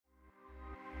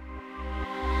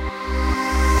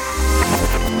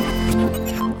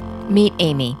Meet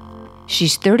Amy.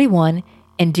 She's 31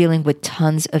 and dealing with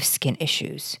tons of skin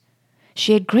issues.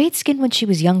 She had great skin when she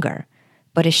was younger,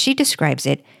 but as she describes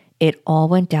it, it all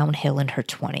went downhill in her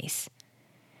 20s.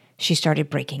 She started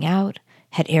breaking out,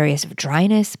 had areas of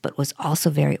dryness, but was also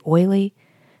very oily.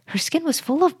 Her skin was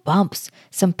full of bumps,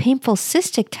 some painful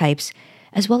cystic types,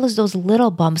 as well as those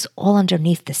little bumps all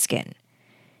underneath the skin.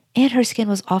 And her skin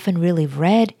was often really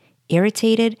red,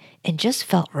 irritated, and just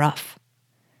felt rough.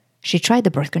 She tried the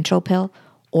birth control pill,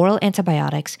 oral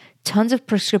antibiotics, tons of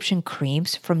prescription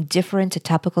creams from different to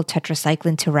topical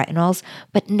tetracycline to retinols,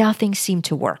 but nothing seemed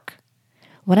to work.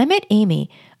 When I met Amy,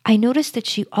 I noticed that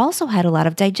she also had a lot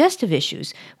of digestive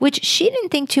issues, which she didn't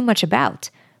think too much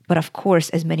about. But of course,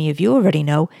 as many of you already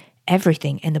know,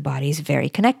 everything in the body is very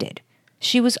connected.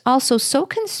 She was also so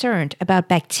concerned about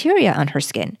bacteria on her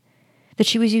skin that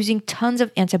she was using tons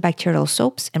of antibacterial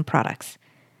soaps and products.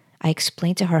 I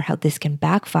explained to her how this can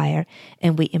backfire,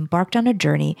 and we embarked on a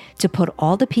journey to put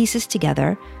all the pieces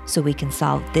together so we can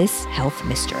solve this health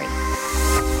mystery.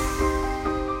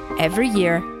 Every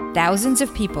year, thousands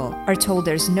of people are told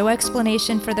there's no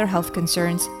explanation for their health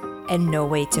concerns and no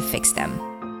way to fix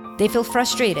them. They feel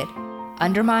frustrated,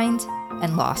 undermined,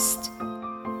 and lost.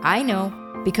 I know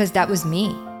because that was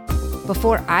me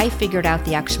before I figured out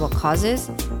the actual causes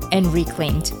and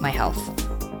reclaimed my health.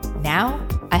 Now,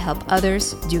 I help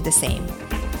others do the same.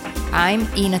 I'm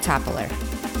Ina Toppler,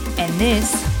 and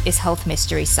this is Health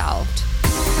Mystery Solved.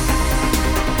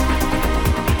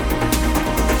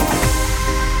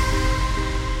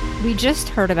 We just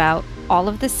heard about all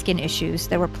of the skin issues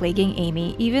that were plaguing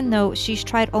Amy, even though she's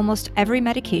tried almost every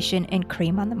medication and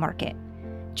cream on the market.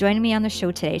 Joining me on the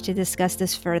show today to discuss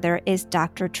this further is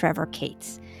Dr. Trevor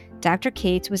Cates. Dr.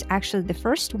 Cates was actually the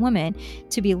first woman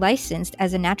to be licensed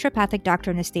as a naturopathic doctor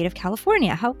in the state of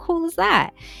California. How cool is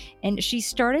that? And she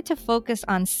started to focus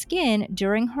on skin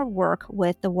during her work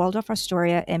with the Waldorf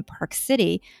Astoria in Park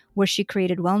City, where she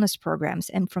created wellness programs.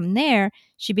 And from there,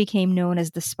 she became known as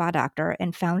the Spa Doctor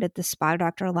and founded the Spa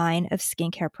Doctor line of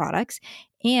skincare products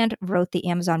and wrote the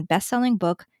Amazon best-selling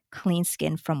book, Clean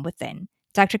Skin from Within.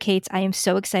 Dr. Cates, I am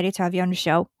so excited to have you on the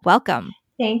show. Welcome.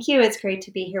 Thank you. It's great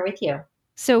to be here with you.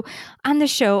 So on the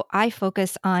show, I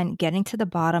focus on getting to the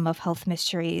bottom of health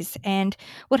mysteries. And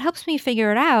what helps me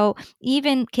figure it out,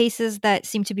 even cases that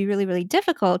seem to be really, really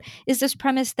difficult, is this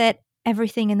premise that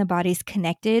everything in the body is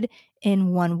connected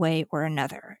in one way or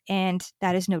another. And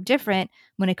that is no different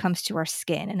when it comes to our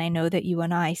skin. And I know that you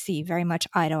and I see very much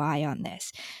eye to eye on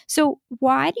this. So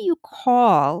why do you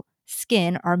call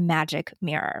skin our magic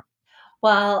mirror?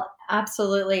 Well,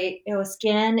 absolutely.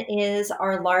 Skin is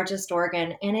our largest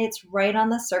organ and it's right on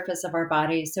the surface of our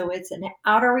body. So it's an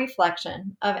outer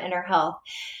reflection of inner health.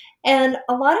 And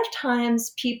a lot of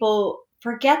times people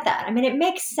forget that. I mean, it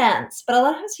makes sense, but a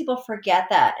lot of times people forget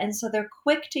that. And so they're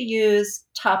quick to use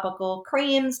topical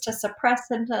creams to suppress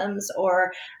symptoms,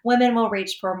 or women will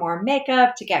reach for more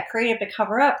makeup to get creative to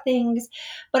cover up things.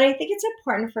 But I think it's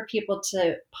important for people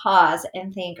to pause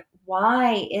and think,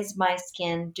 why is my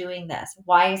skin doing this?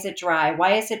 Why is it dry?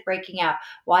 Why is it breaking out?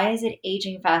 Why is it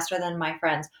aging faster than my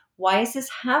friends? Why is this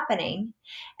happening?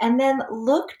 And then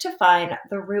look to find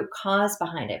the root cause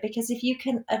behind it. Because if you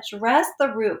can address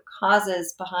the root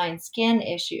causes behind skin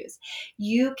issues,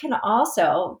 you can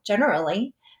also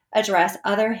generally address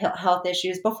other health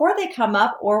issues before they come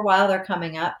up or while they're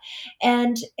coming up.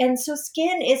 And so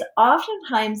skin is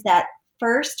oftentimes that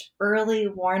first early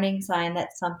warning sign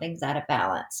that something's out of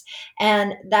balance.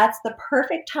 And that's the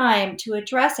perfect time to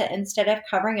address it instead of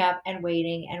covering up and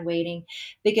waiting,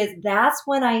 because that's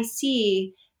when I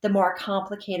see the more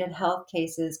complicated health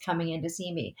cases coming in to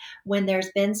see me. When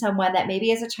there's been someone that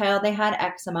maybe as a child they had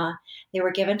eczema, they were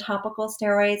given topical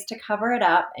steroids to cover it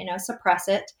up, suppress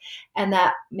it, and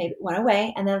that maybe went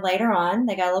away. And then later on,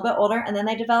 they got a little bit older and then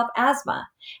they developed asthma.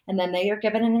 And then they are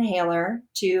given an inhaler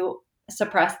to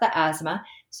suppress the asthma.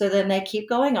 So then they keep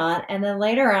going on. And then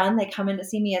later on, they come in to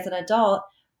see me as an adult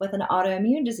with an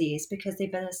autoimmune disease because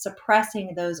they've been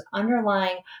suppressing those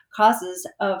underlying causes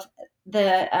of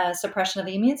the suppression of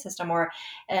the immune system, or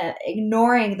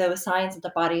ignoring those signs that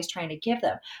the body is trying to give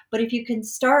them. But if you can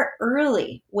start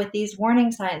early with these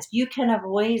warning signs, you can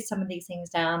avoid some of these things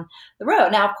down the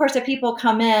road. Now, of course, if people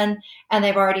come in and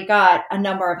they've already got a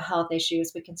number of health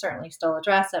issues, we can certainly still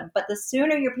address them. But the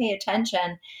sooner you pay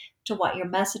attention to what your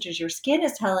messages, your skin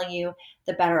is telling you,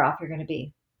 the better off you're going to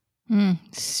be.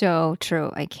 So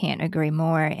true. I can't agree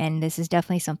more. And this is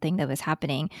definitely something that was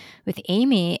happening with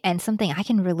Amy and something I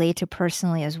can relate to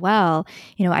personally as well.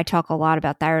 I talk a lot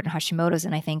about thyroid and Hashimoto's,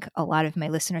 and I think a lot of my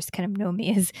listeners kind of know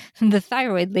me as the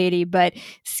thyroid lady, but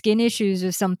skin issues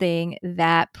was something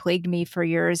that plagued me for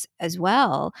years as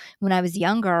well. When I was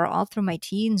younger, all through my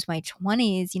teens, my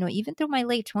 20s, even through my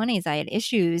late 20s, I had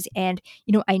issues. And,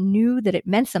 I knew that it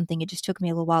meant something. It just took me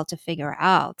a little while to figure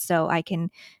out. So I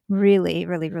can really,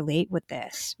 really relate with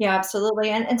this. Yeah, absolutely.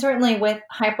 And certainly with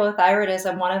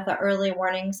hypothyroidism, one of the early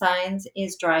warning signs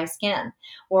is dry skin,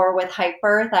 or with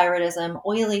hyperthyroidism,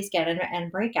 oily skin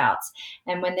and breakouts.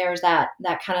 And when there's that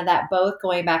kind of that both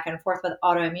going back and forth with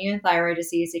autoimmune thyroid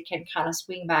disease, it can kind of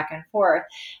swing back and forth.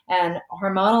 And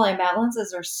hormonal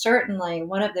imbalances are certainly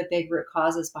one of the big root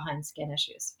causes behind skin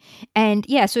issues. And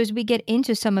yeah, so as we get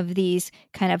into some of these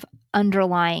kind of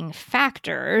underlying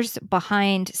factors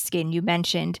behind skin, you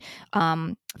mentioned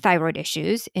thyroid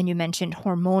issues and you mentioned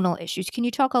hormonal issues. Can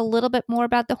you talk a little bit more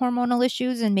about the hormonal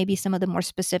issues and maybe some of the more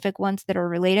specific ones that are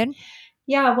related?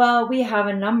 Yeah, well, we have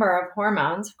a number of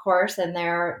hormones, of course, and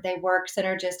they work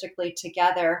synergistically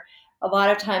together. A lot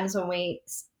of times when we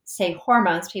say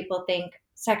hormones, people think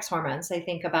sex hormones. They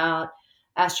think about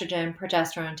estrogen,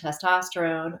 progesterone,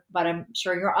 testosterone, but I'm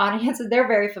sure your audience, they're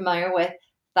very familiar with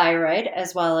thyroid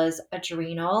as well as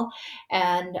adrenal.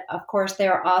 And of course,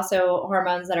 there are also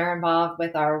hormones that are involved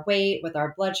with our weight, with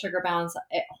our blood sugar balance.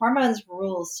 Hormones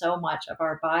rule so much of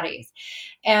our bodies.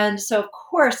 And so, of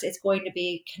course, it's going to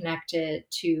be connected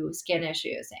to skin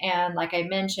issues. And like I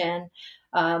mentioned,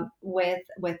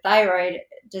 with thyroid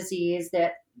disease,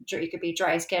 that it could be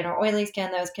dry skin or oily skin.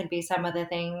 Those can be some of the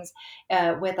things.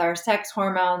 With our sex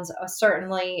hormones,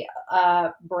 certainly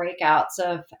breakouts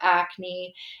of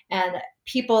acne, and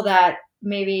people that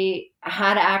maybe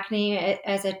had acne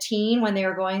as a teen when they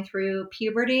were going through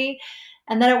puberty,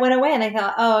 and then it went away and they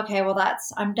thought, oh, okay, well,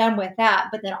 I'm done with that.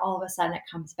 But then all of a sudden it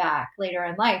comes back later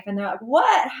in life. And they're like,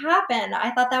 what happened?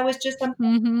 I thought that was just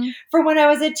something Mm-hmm. for when I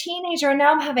was a teenager. And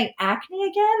now I'm having acne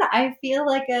again. I feel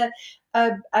like a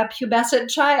pubescent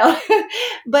child.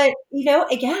 But,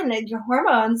 again, your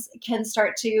hormones can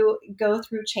start to go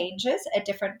through changes at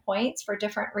different points for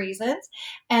different reasons.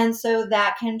 And so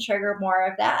that can trigger more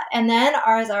of that. And then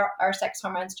as our sex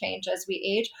hormones change as we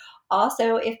age,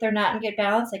 also, if they're not in good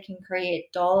balance, they can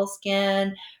create dull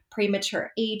skin,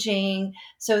 premature aging.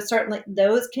 So certainly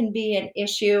those can be an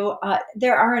issue.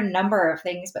 There are a number of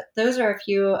things, but those are a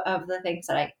few of the things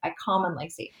that I commonly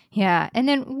see. Yeah. And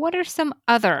then what are some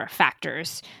other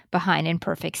factors behind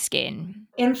imperfect skin?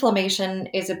 Inflammation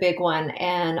is a big one,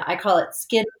 and I call it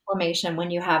skin inflammation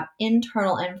when you have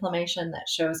internal inflammation that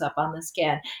shows up on the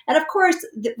skin. And of course,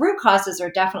 the root causes are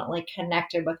definitely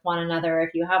connected with one another.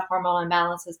 If you have hormonal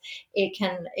imbalances, it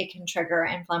can trigger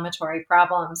inflammatory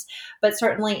problems. But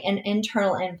certainly an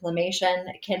internal inflammation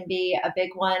can be a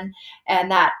big one,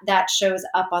 and that shows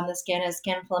up on the skin as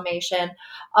skin inflammation.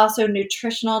 Also,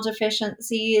 nutritional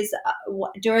deficiencies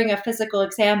during a physical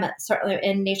exam. Certainly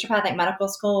in naturopathic medical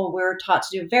school, we're taught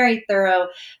to do very thorough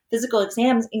physical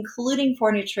exams, including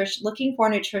for nutrition, looking for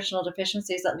nutritional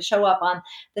deficiencies that show up on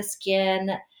the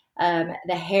skin,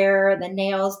 the hair, the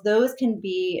nails. Those can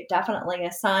be definitely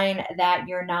a sign that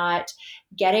you're not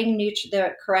getting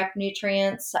the correct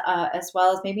nutrients, as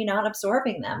well as maybe not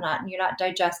absorbing them. You're not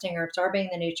digesting or absorbing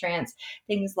the nutrients.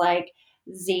 Things like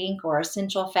zinc or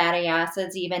essential fatty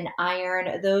acids, even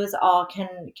iron, those all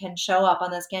can show up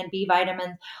on the skin. B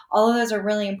vitamins, all of those are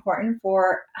really important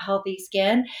for healthy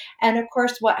skin. And of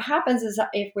course, what happens is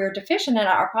if we're deficient in it,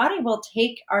 our body will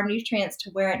take our nutrients to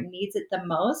where it needs it the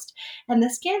most. And the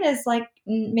skin is like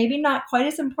maybe not quite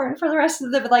as important for the rest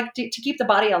of the to keep the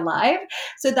body alive.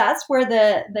 So that's where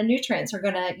the nutrients are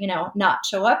going to not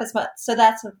show up as much. So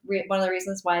that's one of the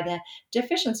reasons why the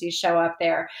deficiencies show up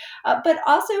there. But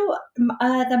also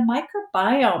the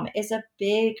microbiome is a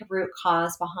big root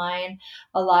cause behind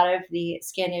a lot of the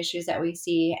skin issues that we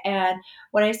see. And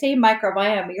when I say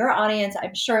microbiome, your audience,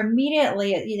 I'm sure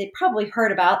immediately, they probably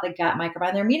heard about the gut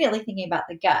microbiome. They're immediately thinking about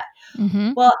the gut.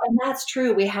 Mm-hmm. Well, and that's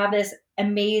true. We have this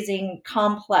amazing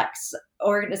complex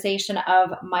organization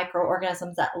of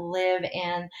microorganisms that live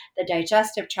in the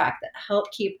digestive tract that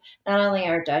help keep not only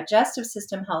our digestive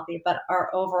system healthy, but our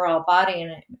overall body.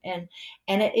 And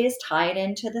it is tied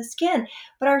into the skin.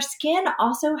 But our skin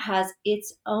also has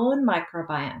its own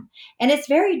microbiome. And it's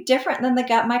very different than the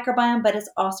gut microbiome, but it's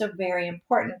also very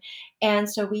important. And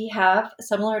so we have,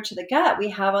 similar to the gut, we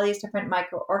have all these different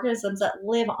microorganisms that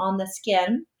live on the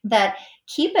skin that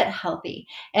keep it healthy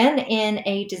and in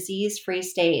a disease-free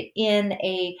state, in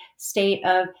a state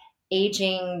of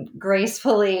aging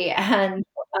gracefully and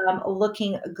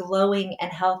looking glowing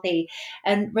and healthy.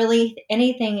 And really,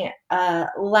 anything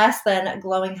less than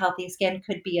glowing, healthy skin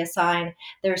could be a sign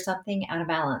there's something out of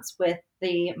balance with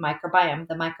the microbiome,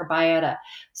 the microbiota.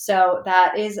 So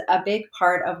that is a big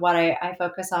part of what I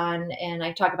focus on, and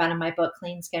I talk about in my book,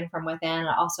 Clean Skin from Within.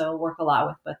 I also work a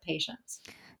lot with patients.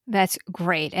 That's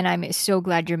great. And I'm so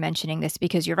glad you're mentioning this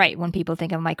because you're right. When people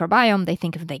think of microbiome, they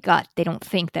think of the gut. They don't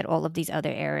think that all of these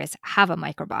other areas have a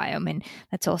microbiome. And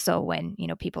that's also when,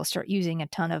 people start using a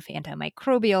ton of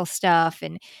antimicrobial stuff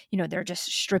and, they're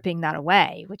just stripping that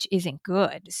away, which isn't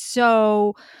good.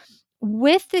 So,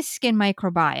 with the skin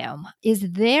microbiome,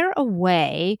 is there a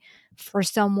way for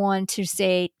someone to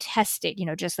say test it,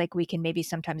 just like we can maybe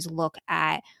sometimes look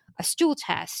at a stool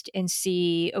test and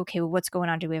see, okay, well, what's going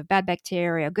on? Do we have bad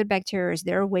bacteria, good bacteria? Is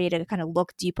there a way to kind of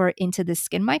look deeper into the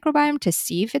skin microbiome to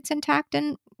see if it's intact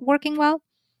and working well?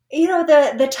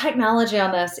 The technology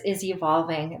on this is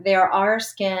evolving. There are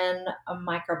skin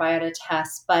microbiota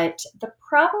tests, but the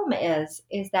problem is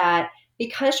that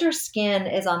because your skin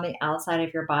is on the outside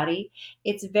of your body,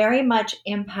 it's very much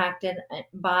impacted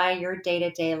by your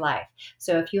day-to-day life.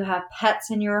 So if you have pets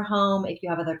in your home, if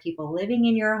you have other people living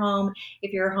in your home,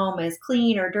 if your home is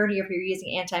clean or dirty, if you're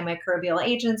using antimicrobial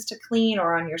agents to clean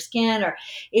or on your skin, or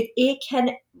it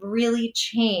can really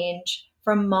change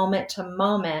from moment to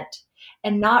moment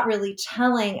and not really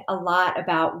telling a lot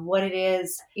about what it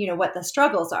is, what the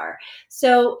struggles are.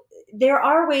 So there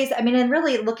are ways, and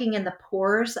really looking in the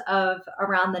pores of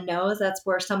around the nose, that's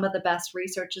where some of the best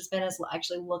research has been, is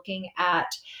actually looking at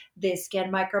the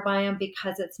skin microbiome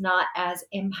because it's not as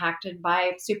impacted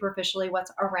by superficially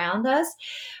what's around us.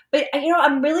 But,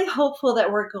 I'm really hopeful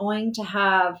that we're going to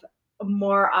have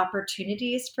more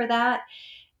opportunities for that.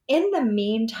 In the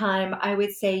meantime, I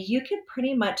would say you can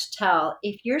pretty much tell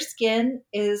if your skin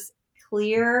is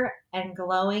clear and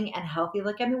glowing and healthy.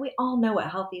 Look, we all know what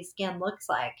healthy skin looks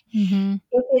like. Mm-hmm.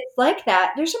 If it's like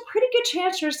that, there's a pretty good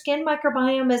chance your skin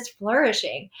microbiome is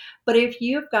flourishing. But if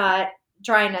you've got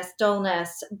dryness,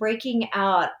 dullness, breaking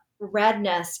out,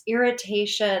 redness,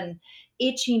 irritation,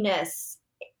 itchiness,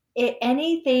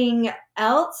 anything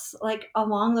else like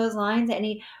along those lines,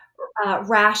 any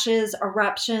rashes,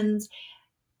 eruptions,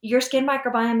 your skin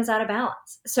microbiome is out of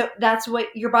balance. So that's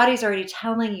what your body's already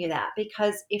telling you, that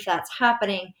because if that's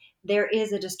happening, there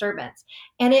is a disturbance.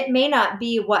 And it may not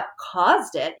be what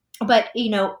caused it, but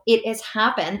it has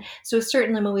happened. So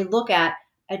certainly when we look at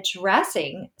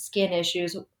addressing skin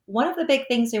issues, one of the big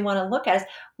things we want to look at is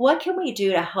what can we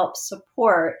do to help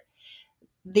support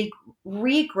the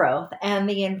regrowth and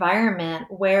the environment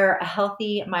where a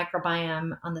healthy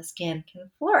microbiome on the skin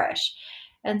can flourish.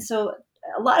 And so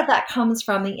a lot of that comes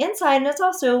from the inside, and it's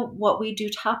also what we do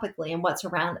topically and what's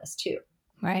around us too.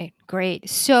 Right. Great.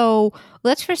 So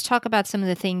let's first talk about some of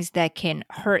the things that can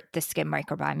hurt the skin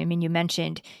microbiome. You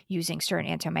mentioned using certain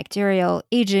antibacterial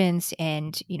agents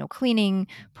and, cleaning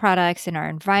products in our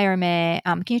environment.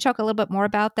 Can you talk a little bit more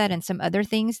about that and some other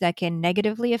things that can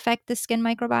negatively affect the skin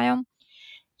microbiome?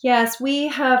 Yes, we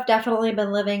have definitely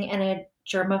been living in a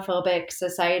germophobic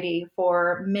society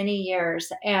for many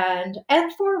years, and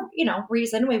for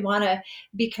reason we want to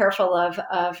be careful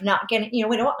of not getting,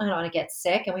 we don't want to get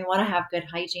sick, and we want to have good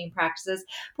hygiene practices,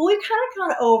 but we've kind of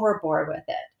gone overboard with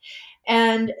it.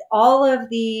 And all of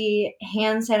the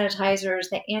hand sanitizers,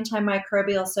 the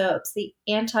antimicrobial soaps, the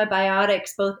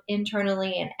antibiotics, both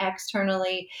internally and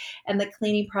externally, and the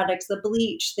cleaning products, the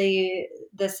bleach, the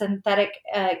synthetic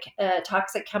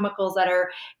toxic chemicals that are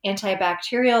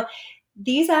antibacterial,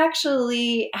 these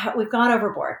actually, we've gone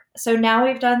overboard. So now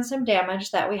we've done some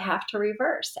damage that we have to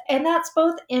reverse. And that's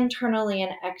both internally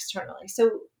and externally. So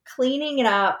cleaning it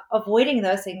up, avoiding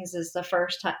those things is the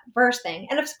first thing.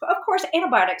 And of course,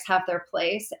 antibiotics have their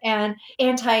place, and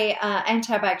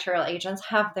antibacterial agents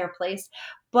have their place,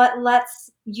 but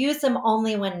let's use them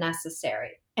only when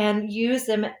necessary and use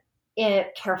them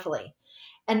carefully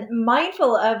and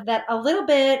mindful of that. A little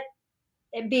bit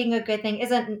being a good thing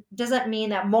doesn't mean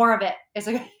that more of it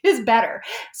is better.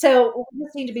 So we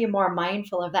just need to be more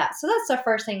mindful of that. So that's the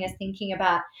first thing, is thinking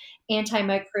about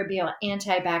antimicrobial,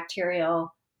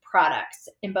 antibacterial products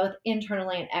in both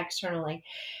internally and externally.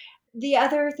 The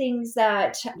other things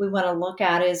that we want to look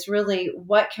at is really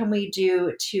what can we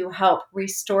do to help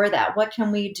restore that? What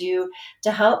can we do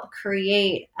to help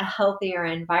create a healthier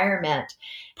environment?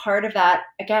 Part of that,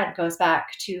 again, goes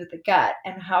back to the gut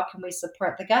and how can we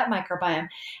support the gut microbiome?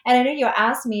 And I know you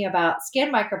asked me about skin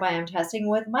microbiome testing.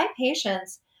 With my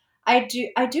patients, I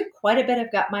do quite a bit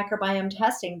of gut microbiome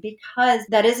testing because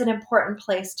that is an important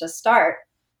place to start,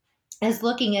 is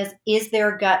looking is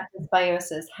there gut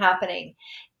dysbiosis happening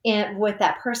with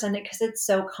that person, because it's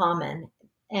so common.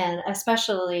 and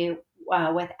especially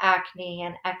with acne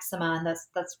and eczema, and that's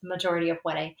the majority of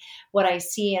what I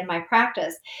see in my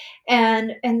practice.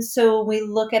 And so we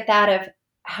look at that of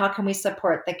how can we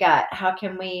support the gut? How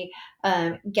can we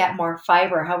get more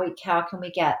fiber? How can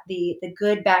we get the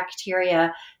good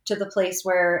bacteria to the place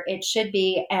where it should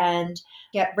be, and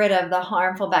get rid of the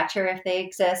harmful bacteria if they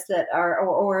exist that are,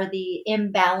 or the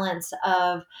imbalance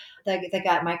of the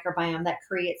gut microbiome that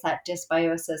creates that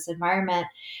dysbiosis environment.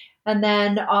 And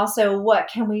then also, what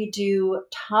can we do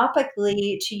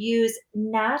topically to use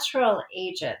natural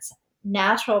agents,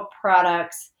 natural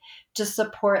products to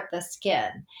support the skin,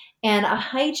 and a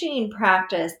hygiene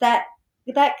practice that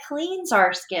cleans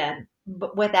our skin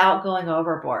without going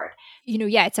overboard.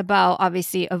 Yeah, it's about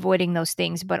obviously avoiding those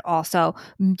things, but also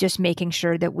just making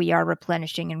sure that we are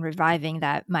replenishing and reviving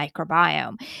that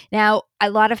microbiome. Now, a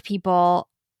lot of people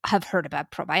have heard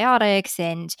about probiotics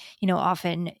and,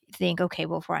 often think, okay,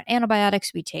 well, if we're on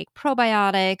antibiotics, we take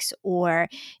probiotics, or,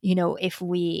 if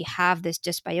we have this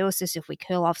dysbiosis, if we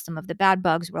kill off some of the bad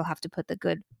bugs, we'll have to put the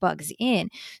good bugs in.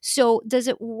 So does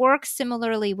it work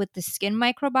similarly with the skin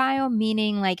microbiome?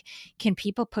 Meaning, like, can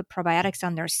people put probiotics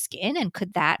on their skin, and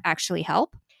could that actually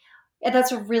help? Yeah,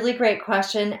 that's a really great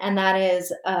question. And that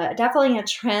is definitely a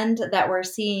trend that we're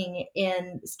seeing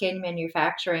in skin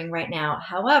manufacturing right now.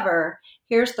 However,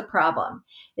 here's the problem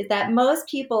is that most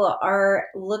people are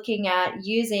looking at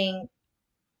using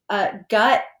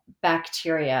gut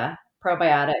bacteria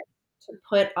probiotics to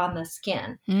put on the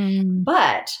skin. Mm.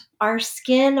 But our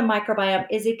skin microbiome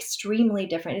is extremely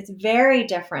different. It's very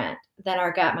different than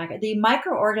our gut micro. The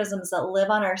microorganisms that live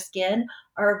on our skin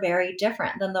are very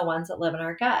different than the ones that live in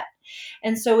our gut.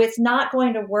 And so it's not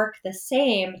going to work the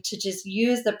same to just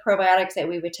use the probiotics that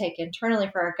we would take internally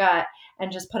for our gut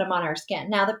and just put them on our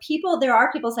skin. Now, there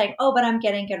are people saying, oh, but I'm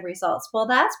getting good results. Well,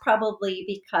 that's probably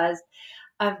because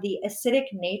of the acidic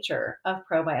nature of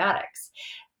probiotics.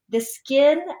 The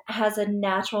skin has a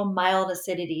natural mild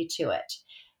acidity to it.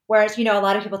 Whereas, a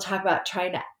lot of people talk about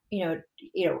trying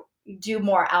to, do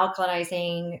more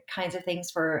alkalinizing kinds of things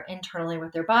for internally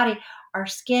with their body. Our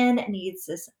skin needs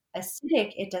this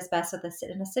acidic, it does best with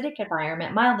an acidic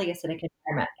environment, mildly acidic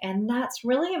environment. And that's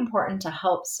really important to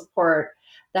help support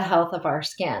the health of our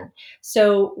skin.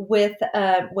 So with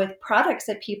products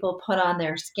that people put on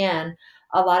their skin,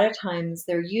 a lot of times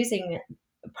they're using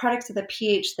products with a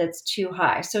pH that's too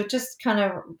high. So just kind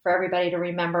of for everybody to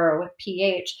remember, with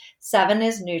pH, 7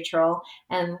 is neutral,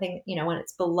 and when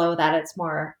it's below that, it's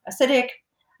more acidic.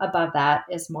 Above that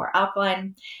is more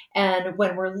alkaline. And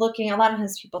when we're looking, a lot of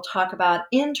times people talk about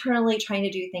internally trying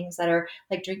to do things that are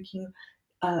like drinking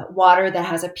water that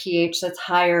has a pH that's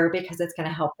higher because it's going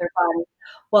to help their body.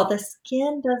 Well, the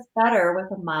skin does better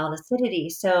with a mild acidity.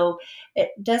 So it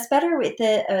does better with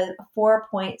the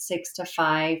 4.6 to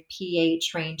 5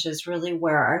 pH range is really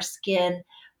where our skin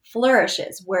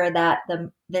flourishes, where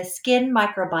the skin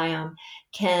microbiome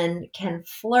can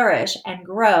flourish and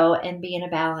grow and be in a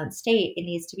balanced state. It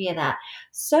needs to be in that.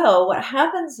 So what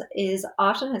happens is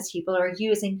often as people are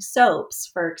using soaps,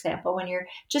 for example, when you're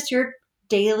just your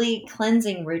daily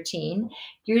cleansing routine,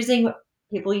 using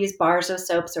people use bars of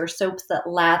soaps or soaps that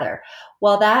lather.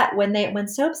 Well, that when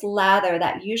soaps lather,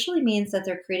 that usually means that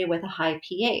they're created with a high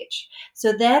pH.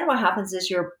 So then what happens is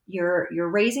you're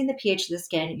raising the pH of the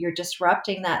skin, you're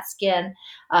disrupting that skin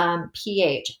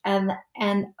pH, and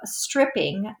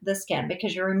stripping the skin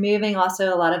because you're removing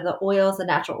also a lot of the oils, the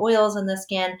natural oils in the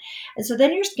skin. And so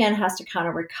then your skin has to kind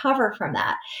of recover from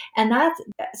that. And that's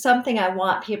something I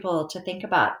want people to think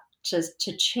about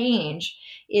to change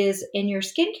is in your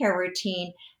skincare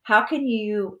routine. How can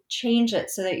you change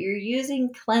it so that you're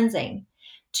using cleansing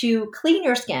to clean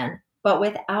your skin, but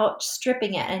without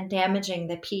stripping it and damaging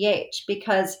the pH?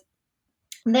 Because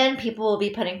then people will be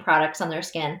putting products on their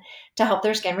skin to help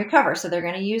their skin recover. So they're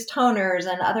going to use toners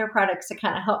and other products to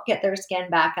kind of help get their skin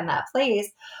back in that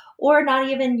place, or not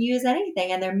even use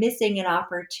anything. And they're missing an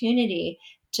opportunity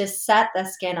to set the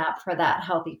skin up for that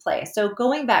healthy place. So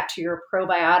going back to your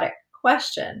probiotic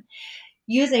question,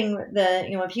 using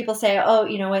when people say, oh,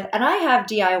 and I have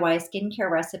DIY skincare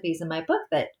recipes in my book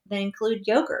that include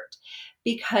yogurt,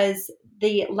 because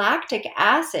the lactic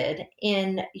acid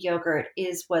in yogurt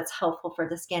is what's helpful for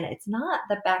the skin. It's not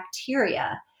the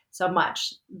bacteria so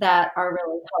much that are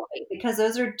really helping, because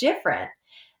those are different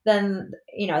than,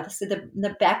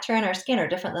 the bacteria in our skin are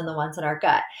different than the ones in our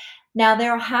gut. Now,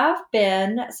 there have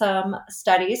been some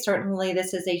studies, certainly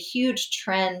this is a huge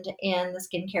trend in the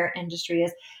skincare industry,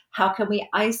 is how can we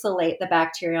isolate the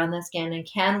bacteria on the skin, and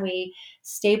can we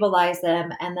stabilize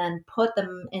them and then put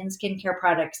them in skincare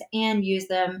products and use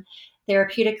them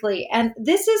therapeutically. And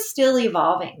this is still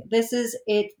evolving. This is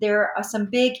it. There are some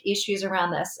big issues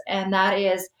around this, and that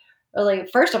is really,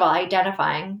 first of all,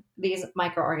 identifying these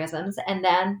microorganisms and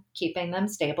then keeping them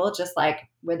stable, just like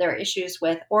with their issues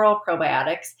with oral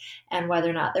probiotics and whether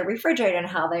or not they're refrigerated and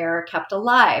how they are kept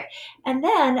alive. And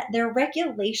then there are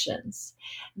regulations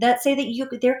that say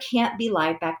that there can't be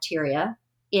live bacteria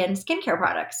in skincare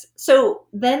products. So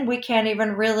then we can't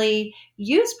even really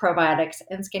use probiotics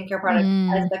in skincare products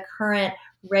as Mm. the current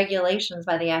regulations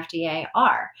by the FDA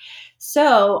are.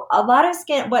 So a lot of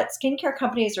what skincare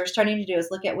companies are starting to do is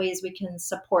look at ways we can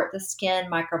support the skin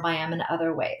microbiome in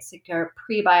other ways, like our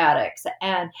prebiotics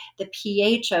and the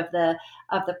pH of the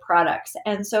products.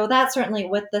 And so that certainly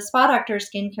with the Spa Doctor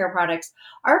skincare products,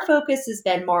 our focus has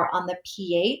been more on the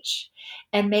pH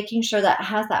and making sure that it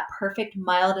has that perfect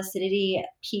mild acidity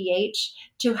pH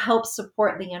to help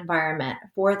support the environment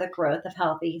for the growth of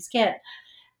healthy skin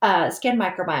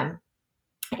microbiome.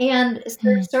 And Mm.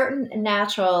 there's certain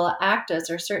natural actives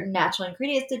or certain natural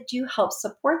ingredients that do help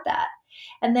support that.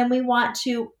 And then we want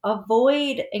to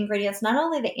avoid ingredients, not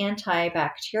only the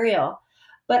antibacterial,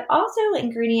 but also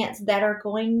ingredients that are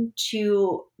going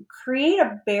to create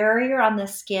a barrier on the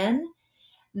skin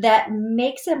that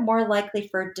makes it more likely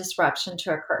for disruption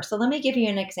to occur. So let me give you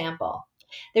an example.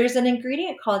 There's an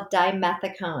ingredient called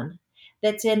dimethicone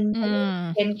that's in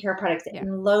Mm. many skincare products, Yeah.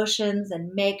 in lotions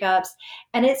and makeups,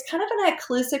 and it's kind of an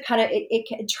occlusive kind of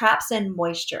it traps in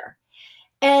moisture.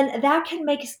 And that can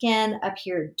make skin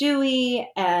appear dewy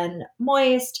and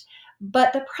moist.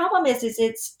 But the problem is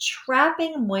it's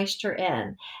trapping moisture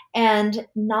in and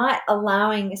not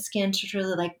allowing skin to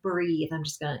truly like breathe. I'm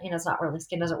just gonna, it's not really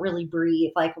skin doesn't really breathe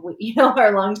like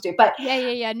our lungs do. But Yeah, yeah,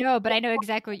 yeah. No, but I know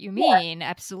exactly what you mean.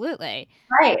 Absolutely.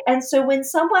 right. And so when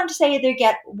someone say they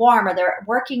get warm or they're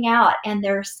working out and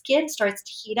their skin starts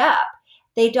to heat up,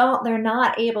 they're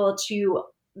not able to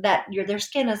their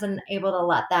skin isn't able to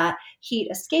let that heat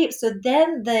escape. So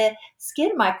then the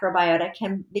skin microbiota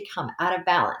can become out of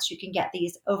balance. You can get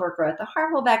these overgrowth of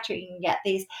harmful bacteria, you can get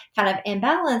these kind of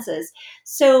imbalances.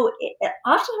 So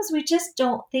oftentimes we just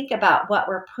don't think about what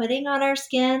we're putting on our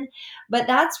skin, but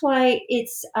that's why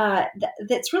it's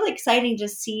really exciting to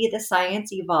see the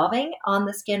science evolving on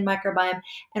the skin microbiome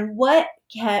and what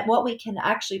we can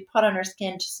actually put on our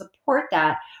skin to support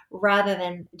that rather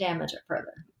than damage it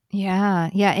further. Yeah,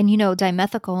 yeah, and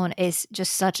dimethicone is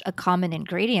just such a common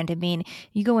ingredient. I mean,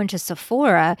 you go into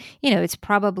Sephora, it's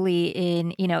probably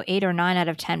in 8 or 9 out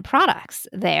of 10 products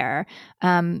there.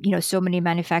 So many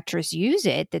manufacturers use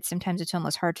it that sometimes it's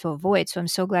almost hard to avoid. So I'm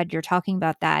so glad you're talking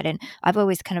about that. And I've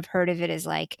always kind of heard of it as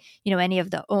like, any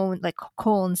of the own like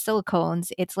cones,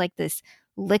 silicones. It's like this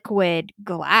liquid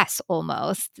glass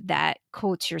almost that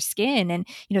coats your skin, and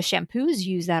shampoos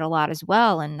use that a lot as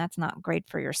well, and that's not great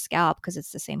for your scalp because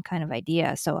it's the same kind of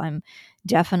idea. So I'm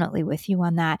definitely with you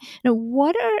on that. Now,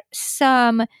 what are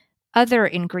some other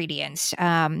ingredients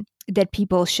that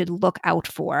people should look out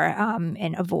for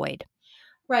and avoid?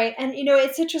 Right. And,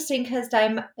 it's interesting because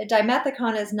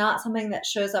dimethicone is not something that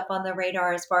shows up on the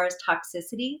radar as far as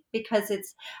toxicity because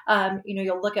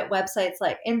you'll look at websites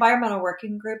like Environmental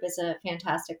Working Group is a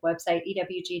fantastic website,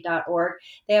 ewg.org.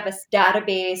 They have a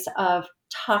database of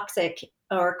toxic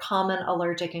or common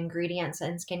allergic ingredients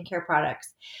in skincare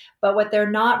products. But what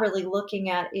they're not really looking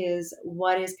at is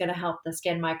what is going to help the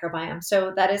skin microbiome.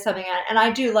 So that is something, and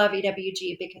I do love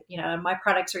EWG because, my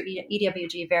products are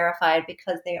EWG verified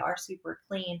because they are super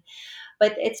clean,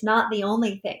 but it's not the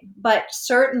only thing. But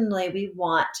certainly we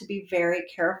want to be very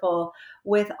careful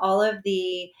with all of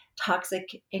the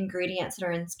toxic ingredients that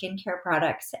are in skincare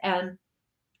products. And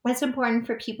it's important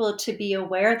for people to be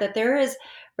aware that there is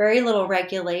very little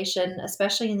regulation,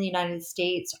 especially in the United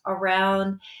States,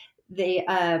 around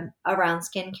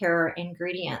skincare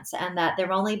ingredients, and that there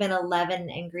have only been 11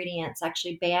 ingredients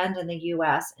actually banned in the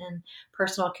U.S. in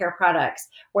personal care products,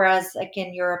 whereas like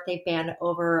in Europe they've banned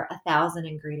over 1,000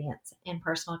 ingredients in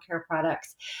personal care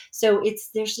products. So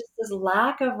there's just this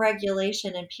lack of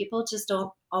regulation, and people just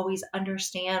don't always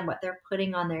understand what they're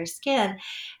putting on their skin.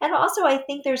 And also, I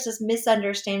think there's this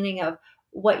misunderstanding of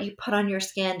what you put on your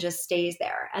skin just stays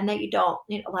there, and that you don't,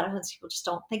 a lot of times people just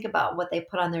don't think about what they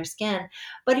put on their skin.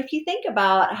 But if you think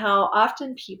about how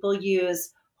often people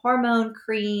use hormone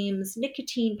creams,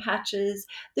 nicotine patches,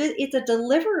 it's a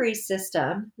delivery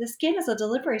system. The skin is a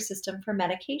delivery system for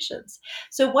medications.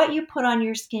 So what you put on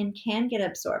your skin can get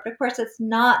absorbed. Of course, it's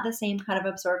not the same kind of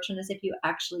absorption as if you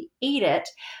actually ate it,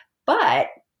 but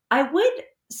I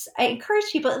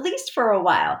encourage people, at least for a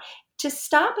while, to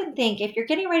stop and think, if you're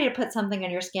getting ready to put something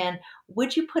on your skin,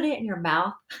 would you put it in your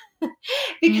mouth?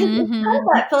 Because it's kind of Hmm.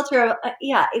 that filter of,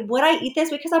 yeah, would I eat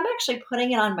this? Because I'm actually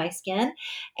putting it on my skin.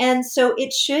 And so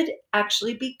it should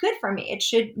actually be good for me. It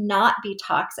should not be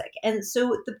toxic. And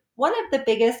so one of the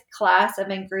biggest class of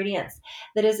ingredients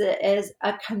that is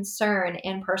a concern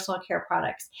in personal care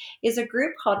products is a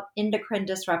group called endocrine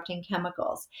disrupting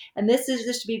chemicals. And this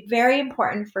should be very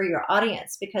important for your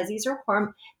audience, because these are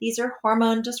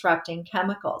hormone disrupting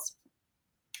chemicals.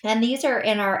 And these are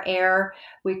in our air.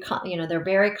 They're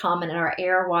very common in our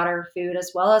air, water, food,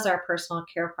 as well as our personal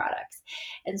care products.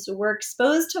 And so we're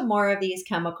exposed to more of these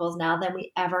chemicals now than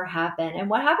we ever have been.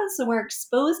 And what happens when we're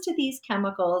exposed to these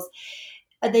chemicals,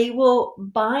 they will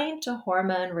bind to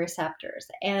hormone receptors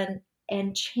and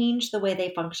change the way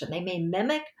they function. They may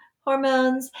mimic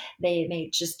hormones, they may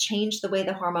just change the way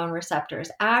the hormone receptors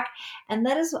act. And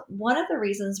that is one of the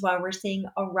reasons why we're seeing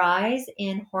a rise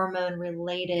in hormone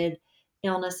related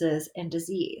illnesses and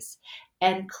disease,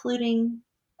 including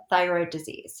thyroid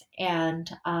disease. And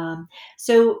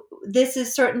so this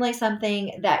is certainly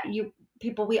something that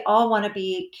we all want to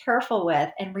be careful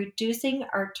with, and reducing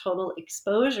our total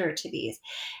exposure to these.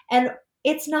 And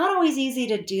it's not always easy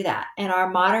to do that in our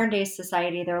modern day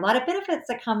society. There are a lot of benefits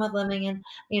that come with living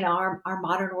in, our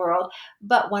modern world.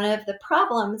 But one of the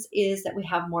problems is that we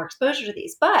have more exposure to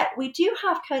these. But we do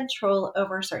have control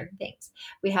over certain things.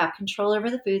 We have control over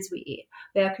the foods we eat.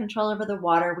 We have control over the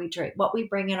water we drink, what we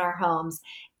bring in our homes,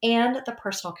 and the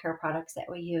personal care products that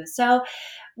we use. So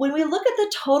when we look at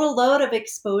the total load of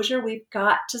exposure, we've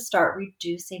got to start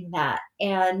reducing that.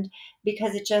 And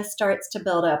because it just starts to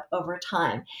build up over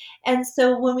time. And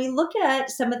so when we look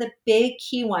at some of the big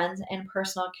key ones in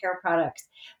personal care products,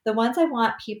 the ones I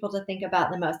want people to think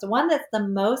about the most, the one that's the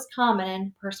most common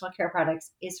in personal care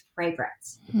products is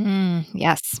fragrance.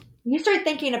 Yes. You start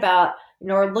thinking about,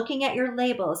 or looking at your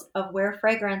labels of where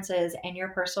fragrance is and your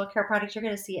personal care products, you're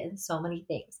going to see it in so many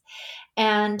things.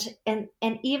 And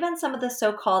even some of the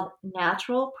so-called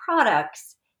natural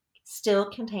products still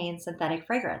contain synthetic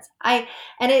fragrance.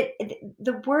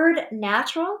 The word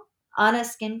natural on a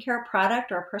skincare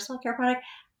product or a personal care product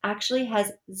actually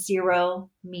has zero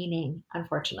meaning,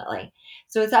 unfortunately.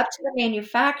 So it's up to the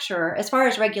manufacturer, as far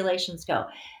as regulations go,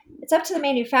 it's up to the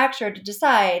manufacturer to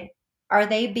decide, are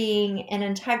they being in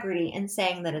integrity in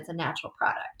saying that it's a natural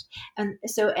product?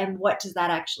 And what does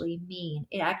that actually mean?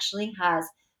 It actually has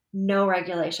no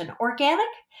regulation. Organic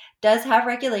does have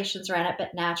regulations around it,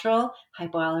 but natural,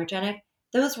 hypoallergenic,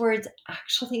 those words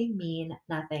actually mean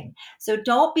nothing. So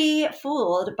don't be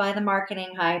fooled by the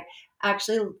marketing hype.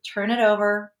 Actually turn it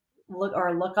over, look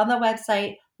on the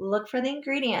website, look for the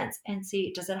ingredients and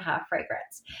see, does it have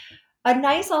fragrance? A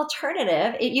nice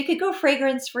alternative, you could go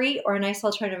fragrance free, or a nice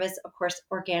alternative is, of course,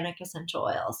 organic essential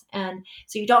oils. And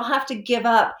so you don't have to give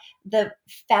up the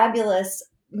fabulous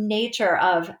nature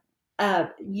of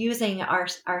using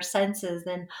our senses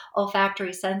and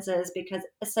olfactory senses, because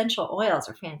essential oils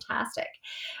are fantastic.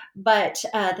 But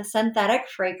the synthetic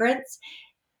fragrance,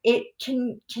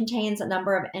 contains a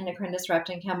number of endocrine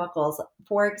disrupting chemicals.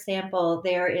 For example,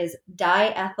 there is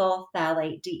diethyl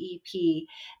phthalate, DEP,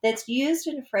 that's used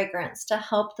in fragrance to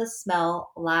help the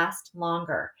smell last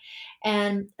longer.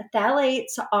 And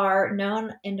phthalates are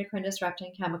known endocrine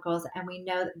disrupting chemicals, and we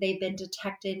know that they've been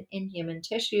detected in human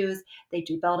tissues. They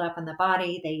do build up in the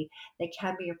body. They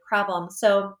can be a problem.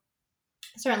 So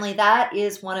certainly that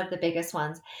is one of the biggest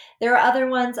ones. There are other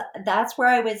ones. That's where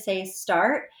I would say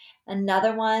start.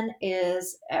 Another one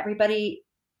is, everybody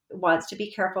wants to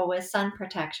be careful with sun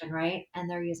protection, right? And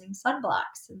they're using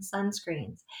sunblocks and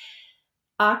sunscreens.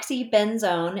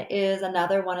 Oxybenzone is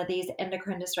another one of these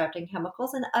endocrine disrupting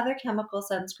chemicals, and other chemical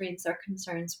sunscreens are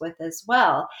concerns with as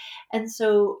well. And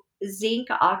so zinc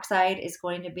oxide is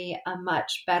going to be a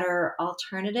much better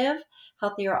alternative,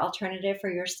 healthier alternative for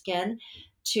your skin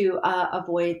to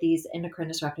avoid these endocrine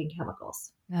disrupting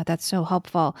chemicals. Oh, that's so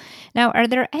helpful. Now, are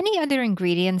there any other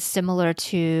ingredients similar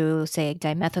to, say,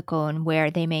 dimethicone, where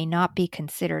they may not be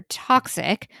considered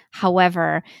toxic?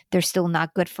 However, they're still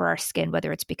not good for our skin,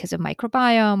 whether it's because of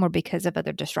microbiome or because of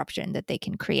other disruption that they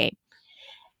can create?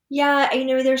 Yeah,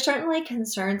 there's certainly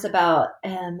concerns about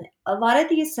a lot of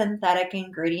these synthetic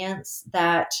ingredients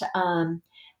that,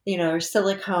 are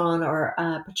silicone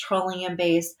or petroleum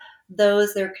based. There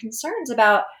are concerns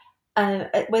about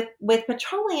with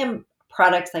petroleum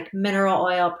products like mineral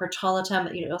oil, petrolatum.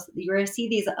 You're going to see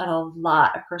these on a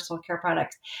lot of personal care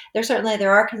products.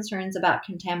 There are concerns about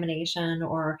contamination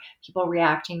or people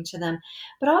reacting to them,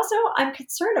 but also I'm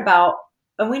concerned about,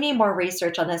 and we need more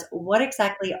research on this. What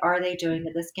exactly are they doing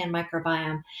to the skin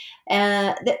microbiome?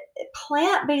 And the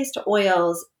plant-based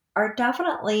oils are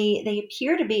definitely, they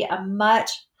appear to be a much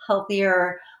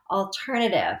healthier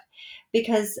alternative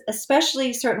because,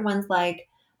 especially certain ones like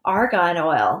argan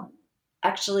oil,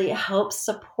 actually helps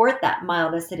support that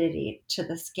mild acidity to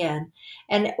the skin.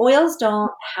 And oils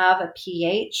don't have a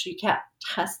pH. You can't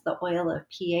test the oil of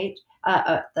pH,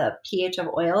 the pH of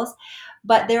oils,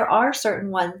 but there are certain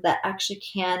ones that actually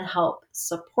can help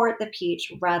support the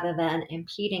pH rather than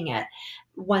impeding it.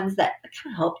 Ones that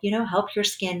kind of help, help your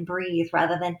skin breathe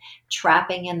rather than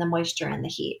trapping in the moisture and the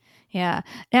heat. Yeah.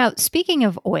 Now, speaking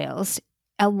of oils,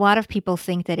 a lot of people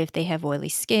think that if they have oily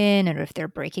skin or if they're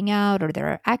breaking out or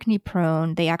they're acne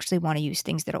prone, they actually want to use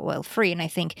things that are oil free. And I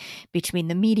think between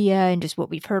the media and just what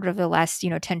we've heard over the last,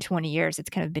 10, 20 years, it's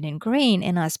kind of been ingrained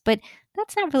in us. But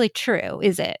that's not really true,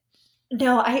 is it?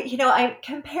 No, I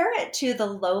compare it to the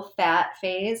low fat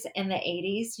phase in the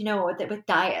 80s, with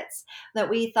diets that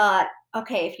we thought,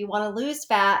 okay, if you want to lose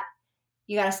fat,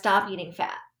 you got to stop eating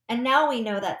fat. And now we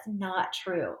know that's not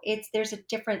true. There's a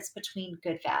difference between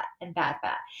good fat and bad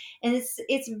fat. And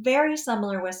it's very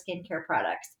similar with skincare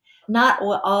products. Not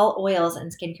all oils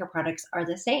and skincare products are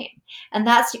the same. And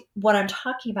that's what I'm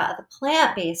talking about, the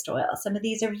plant-based oils. Some of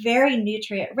these are very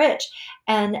nutrient rich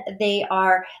and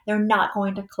they're not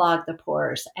going to clog the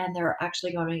pores and they're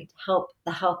actually going to help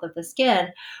the health of the skin.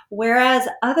 Whereas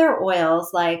other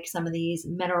oils, like some of these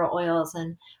mineral oils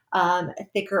and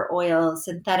thicker oils,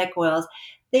 synthetic oils,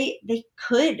 they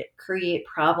could create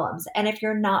problems. And if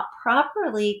you're not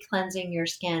properly cleansing your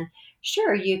skin,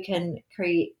 sure, you can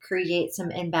create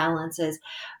some imbalances.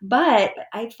 But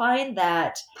I find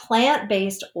that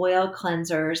plant-based oil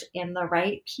cleansers in the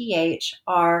right pH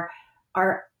are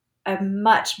a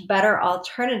much better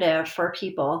alternative for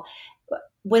people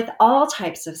with all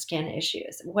types of skin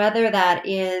issues, whether that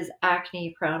is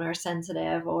acne prone or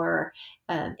sensitive or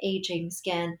aging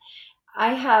skin.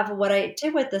 I have what I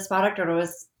did with the Spa Doctor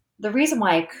was the reason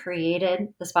why I created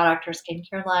the Spa Doctor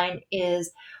skincare line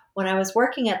is when I was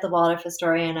working at the Waldorf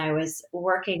Astoria and I was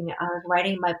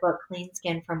writing my book, Clean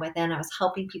Skin from Within. I was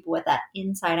helping people with that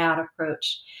inside out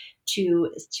approach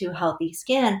to healthy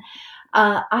skin.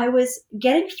 I was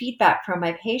getting feedback from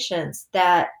my patients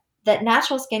that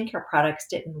natural skincare products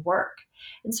didn't work.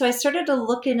 And so I started to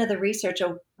look into the research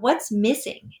of what's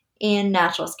missing in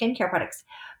natural skincare products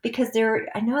because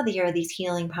I know there are these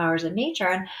healing powers of nature.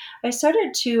 And I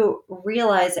started to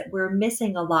realize that we're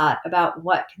missing a lot about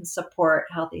what can support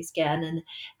healthy skin and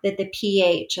that the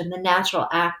pH and the natural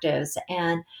actives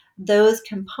and those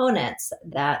components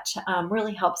that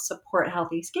really help support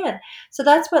healthy skin. So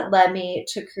that's what led me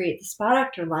to create the Spa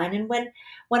Doctor line. And when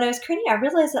I was creating, I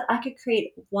realized that I could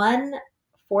create one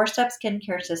four-step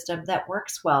skincare system that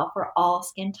works well for all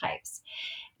skin types.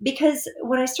 Because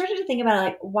when I started to think about it,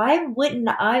 like, why wouldn't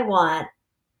I want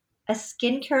a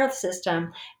skincare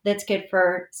system that's good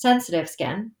for sensitive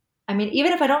skin? I mean,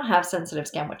 even if I don't have sensitive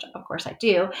skin, which of course I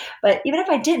do, but even if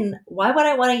I didn't, why would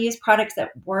I want to use products that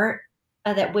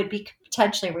would be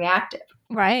potentially reactive?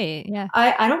 Right. Yeah.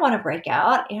 I don't want to break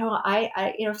out.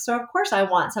 So of course I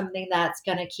want something that's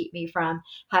going to keep me from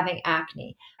having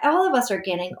acne. All of us are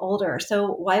getting older. So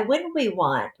why wouldn't we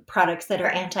want products that are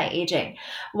anti-aging?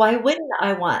 Why wouldn't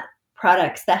I want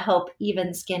products that help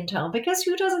even skin tone? Because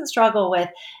who doesn't struggle with,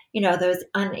 those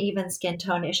uneven skin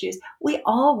tone issues? We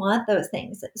all want those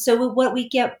things. So what we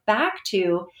get back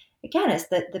to again is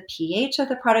the pH of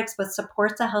the products, what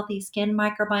supports a healthy skin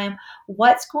microbiome,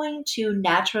 what's going to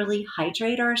naturally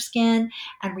hydrate our skin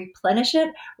and replenish it,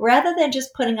 rather than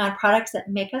just putting on products that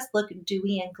make us look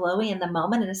dewy and glowy in the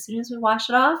moment. And as soon as we wash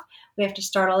it off, we have to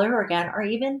start all over again, or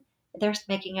even they're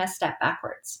making us step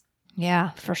backwards. Yeah,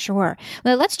 for sure.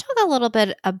 Well, let's talk a little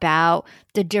bit about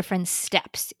the different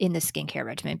steps in the skincare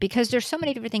regimen because there's so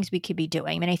many different things we could be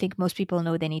doing. I mean, I think most people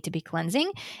know they need to be cleansing.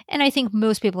 And I think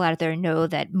most people out there know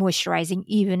that moisturizing,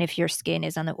 even if your skin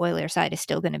is on the oilier side, is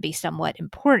still going to be somewhat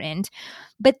important.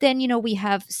 But then, we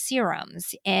have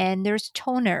serums and there's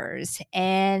toners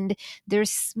and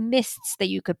there's mists that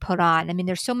you could put on. I mean,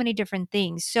 there's so many different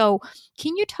things. So,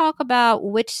 can you talk about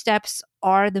which steps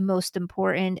are the most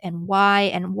important and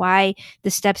why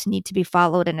the steps need to be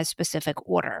followed in a specific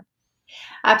order?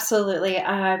 Absolutely.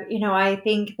 I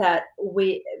think that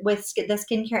the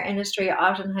skincare industry,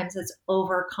 oftentimes it's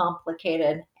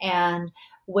overcomplicated, and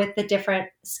with the different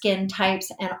skin types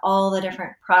and all the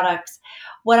different products,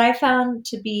 what I found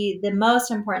to be the most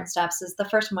important steps is the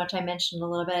first one, which I mentioned a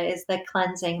little bit, is the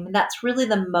cleansing. I mean, that's really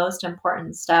the most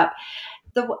important step.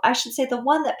 I should say the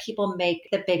one that people make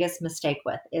the biggest mistake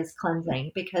with is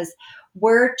cleansing because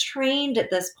we're trained at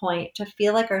this point to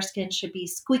feel like our skin should be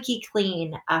squeaky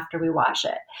clean after we wash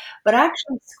it. But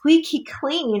actually, squeaky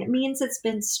clean means it's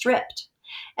been stripped.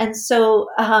 And so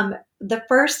the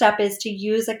first step is to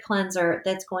use a cleanser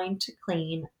that's going to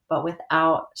clean, but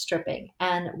without stripping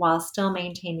and while still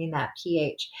maintaining that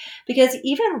pH. Because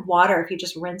even water, if you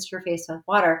just rinse your face with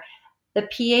water, the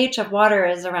pH of water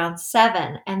is around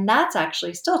 7, and that's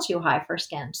actually still too high for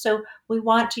skin. So we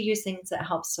want to use things that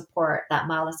help support that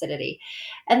mild acidity.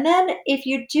 And then if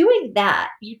you're doing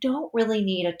that, you don't really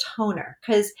need a toner,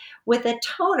 because with a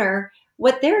toner,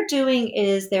 what they're doing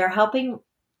is they're helping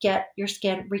get your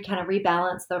skin kind of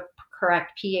rebalance the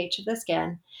correct pH of the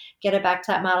skin, get it back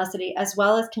to that mild acidity, as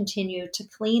well as continue to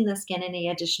clean the skin any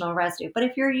additional residue. But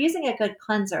if you're using a good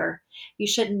cleanser, you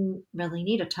shouldn't really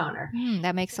need a toner.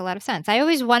 That makes a lot of sense. I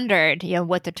always wondered,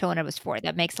 what the toner was for.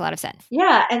 That makes a lot of sense.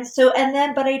 Yeah,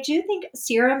 but I do think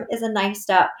serum is a nice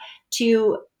step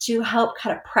to help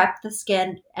kind of prep the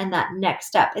skin and that next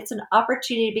step. It's an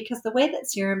opportunity because the way that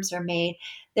serums are made,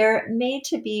 they're made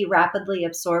to be rapidly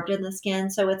absorbed in the skin,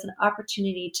 so it's an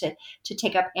opportunity to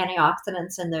take up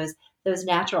antioxidants and those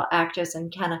natural actives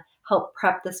and kind of help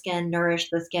prep the skin, nourish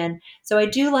the skin. So I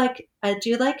do like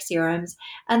serums,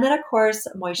 and then of course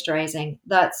moisturizing.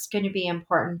 That's going to be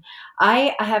important.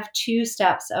 I have two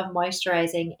steps of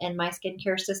moisturizing in my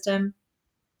skincare system.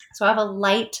 So I have a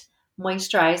light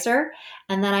moisturizer,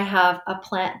 and then I have a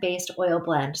plant-based oil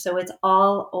blend. So it's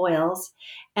all oils,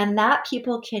 and that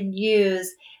people can use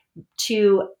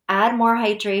to add more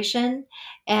hydration.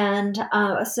 And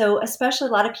so especially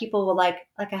a lot of people will like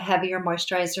a heavier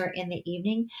moisturizer in the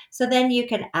evening. So then you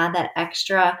can add that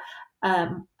extra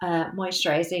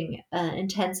moisturizing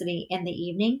intensity in the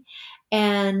evening.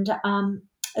 And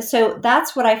so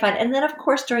that's what I find. And then of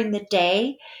course during the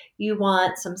day, you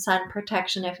want some sun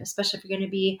protection, especially if you're going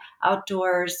to be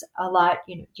outdoors a lot,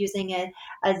 using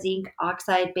a zinc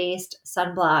oxide based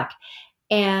sunblock,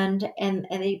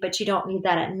 but you don't need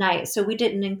that at night. So we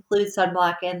didn't include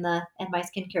sunblock in my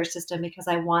skincare system because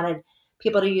I wanted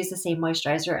people to use the same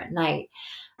moisturizer at night.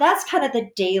 That's kind of the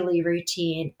daily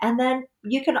routine. And then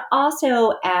you can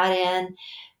also add in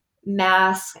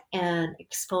masks and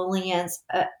exfoliants,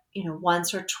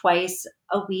 once or twice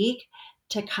a week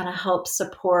to kind of help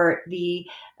support the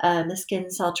skin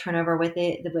cell turnover with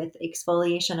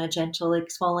exfoliation. A gentle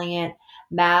exfoliant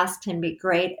mask can be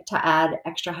great to add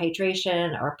extra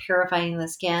hydration or purifying the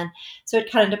skin. So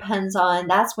it kind of depends on.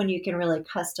 That's when you can really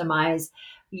customize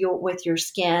with your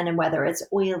skin, and whether it's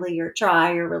oily or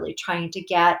dry, you're really trying to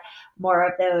get more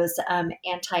of those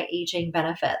anti-aging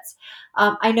benefits.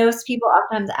 I know people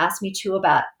oftentimes ask me too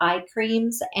about eye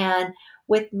creams, and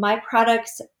with my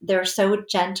products, they're so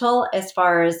gentle as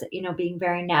far as being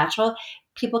very natural.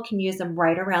 People can use them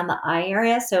right around the eye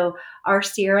area. So our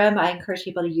serum, I encourage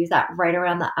people to use that right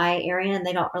around the eye area, and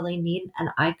they don't really need an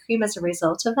eye cream as a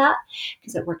result of that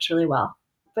because it works really well.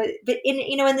 But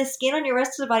in the skin on your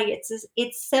rest of the body,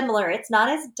 it's similar. It's not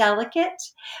as delicate,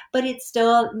 but it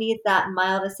still needs that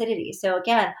mild acidity. So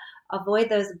again, avoid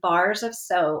those bars of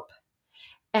soap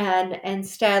and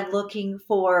instead looking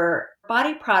for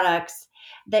body products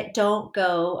that don't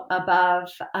go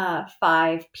above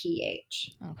 5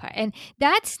 pH. Okay. And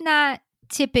that's not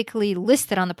typically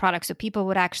listed on the product. So people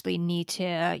would actually need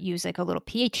to use like a little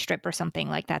pH strip or something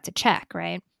like that to check,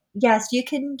 right? Yes, you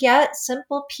can get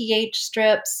simple pH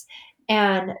strips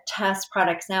and test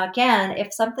products. Now, again,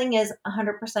 if something is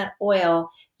 100% oil,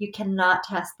 you cannot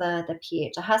test the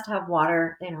pH. It has to have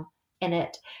water, in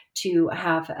it to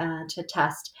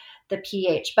test the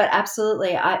pH. But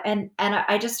absolutely,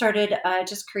 I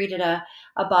just created a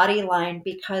body line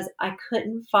because I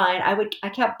couldn't find. I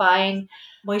kept buying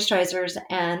moisturizers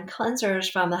and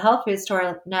cleansers from the health food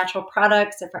store, natural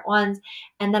products, different ones,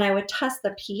 and then I would test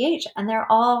the pH, and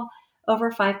they're all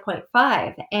over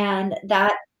 5.5, and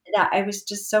that I was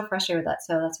just so frustrated with that.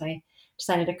 So that's why I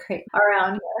decided to create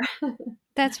around here.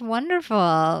 That's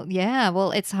wonderful. Yeah.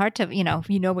 Well, it's hard to, if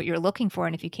you know what you're looking for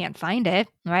and if you can't find it,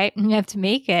 right? You have to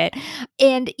make it.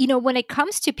 And, when it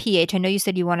comes to pH, I know you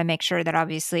said you want to make sure that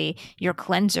obviously your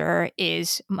cleanser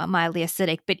is mildly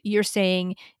acidic, but you're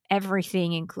saying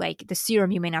everything, like the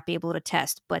serum, you may not be able to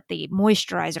test, but the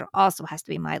moisturizer also has to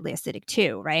be mildly acidic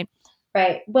too, right?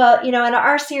 Right. Well, and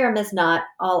our serum is not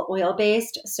all oil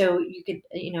based, so you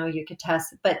could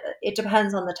test, but it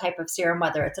depends on the type of serum,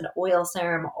 whether it's an oil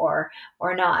serum or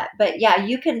not. But yeah,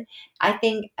 you can. I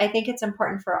think it's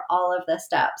important for all of the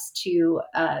steps to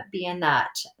be in that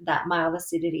mild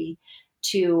acidity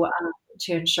to.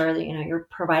 to ensure that, you're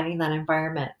providing that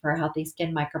environment for a healthy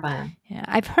skin microbiome. Yeah,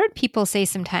 I've heard people say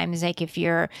sometimes, like if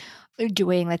you're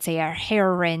doing, let's say, a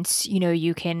hair rinse,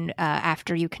 you can,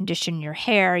 after you condition your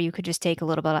hair, you could just take a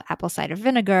little bit of apple cider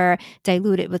vinegar,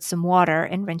 dilute it with some water,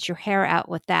 and rinse your hair out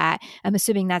with that. I'm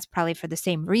assuming that's probably for the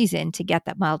same reason to get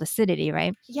that mild acidity,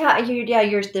 right? Yeah,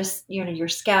 your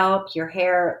scalp, your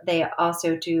hair, they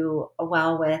also do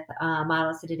well with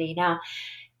mild acidity. Now,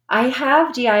 I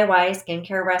have DIY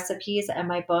skincare recipes in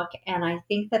my book, and I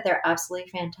think that they're absolutely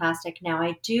fantastic. Now,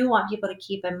 I do want people to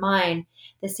keep in mind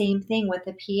the same thing with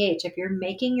the pH. If you're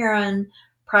making your own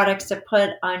products to put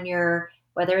on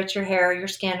whether it's your hair or your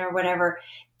skin or whatever,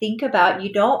 think about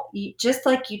just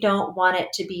like you don't want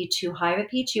it to be too high of a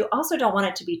pH, you also don't want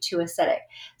it to be too acidic.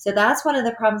 So that's one of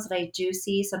the problems that I do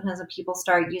see sometimes when people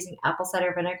start using apple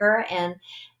cider vinegar and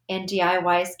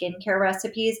DIY skincare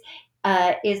recipes,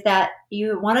 is that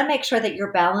you want to make sure that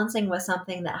you're balancing with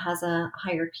something that has a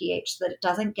higher pH so that it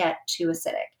doesn't get too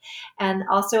acidic. And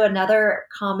also another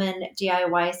common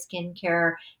DIY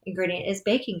skincare ingredient is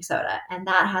baking soda, and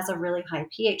that has a really high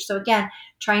pH. So again,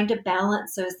 trying to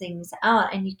balance those things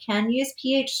out, and you can use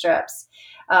pH strips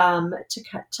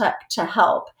to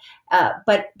help.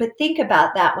 But think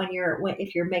about that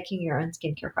if you're making your own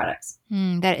skincare products.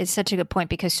 That is such a good point,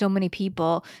 because so many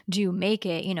people do make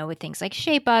it, with things like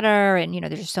shea butter and,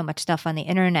 there's just so much stuff on the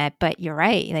internet, but you're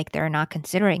right. Like they're not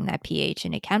considering that pH,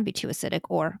 and it can be too acidic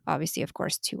or obviously, of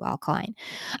course, too alkaline.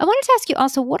 I wanted to ask you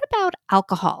also, what about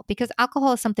alcohol? Because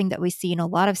alcohol is something that we see in a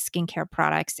lot of skincare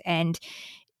products, and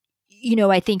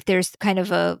I think there's kind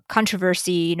of a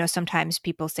controversy. Sometimes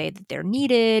people say that they're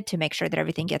needed to make sure that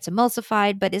everything gets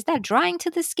emulsified, but is that drying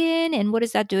to the skin, and what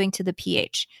is that doing to the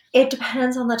pH? It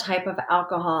depends on the type of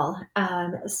alcohol.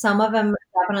 Some of them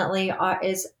definitely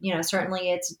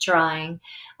certainly it's drying.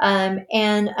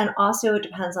 And also it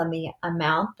depends on the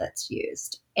amount that's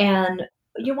used. And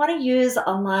you want to use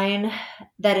a line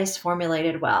that is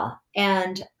formulated well.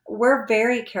 And we're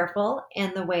very careful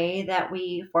in the way that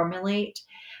we formulate,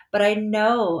 but I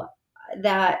know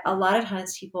that a lot of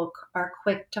times people are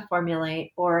quick to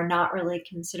formulate or not really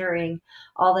considering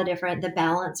the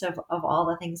balance of all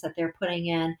the things that they're putting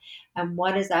in and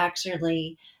what is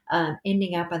actually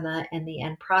ending up in the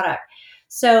end product.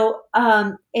 So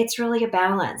it's really a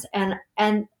balance,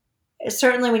 and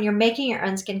certainly when you're making your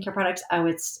own skincare products, I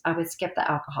would skip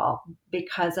the alcohol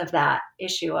because of that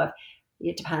issue of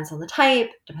it depends on the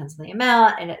type, depends on the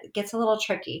amount, and it gets a little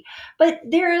tricky. But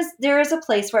there is a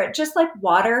place where, just like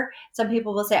water, some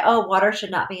people will say, oh, water should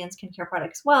not be in skincare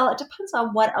products. Well, it depends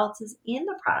on what else is in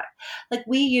the product. Like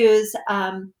we use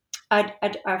a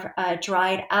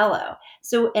dried aloe.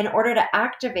 So in order to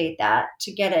activate that,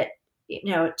 to get it,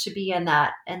 to be in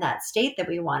that state that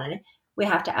we wanted, we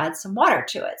have to add some water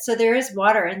to it. So there is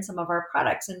water in some of our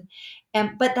products,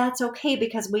 but that's okay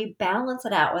because we balance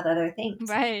it out with other things.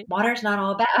 Right. Water's not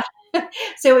all bad.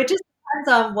 So it just depends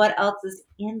on what else is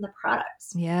in the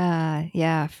products.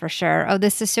 Yeah, for sure. Oh,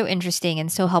 this is so interesting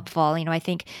and so helpful. I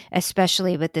think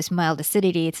especially with this mild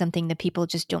acidity, it's something that people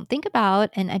just don't think about,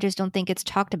 and I just don't think it's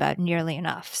talked about nearly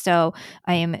enough. So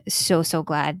I am so, so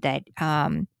glad that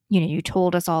you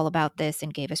told us all about this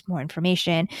and gave us more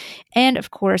information. And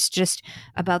of course, just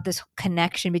about this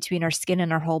connection between our skin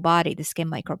and our whole body, the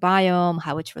skin microbiome,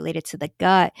 how it's related to the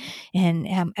gut, and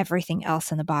everything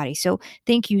else in the body. So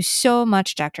thank you so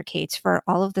much, Dr. Cates, for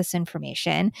all of this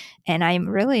information. And I'm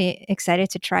really excited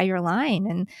to try your line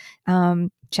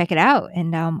and check it out.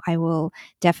 And I will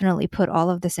definitely put all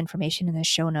of this information in the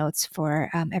show notes for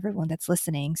everyone that's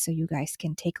listening, so you guys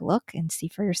can take a look and see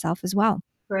for yourself as well.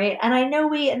 Great. And I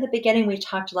know in the beginning, we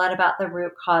talked a lot about the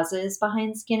root causes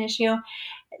behind skin issues,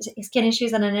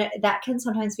 and that can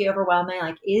sometimes be overwhelming.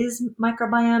 Like, is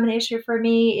microbiome an issue for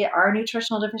me? Are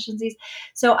nutritional deficiencies?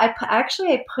 So I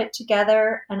put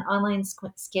together an online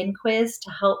skin quiz to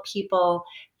help people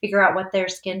figure out what their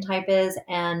skin type is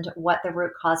and what the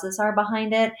root causes are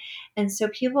behind it. And so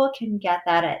people can get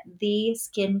that at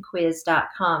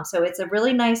theskinquiz.com. So it's a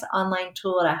really nice online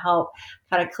tool to help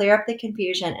kind of clear up the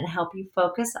confusion and help you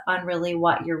focus on really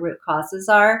what your root causes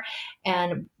are,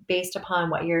 and based upon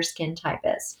what your skin type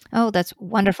is. Oh, that's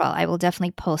wonderful. I will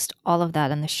definitely post all of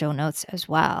that in the show notes as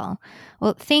well.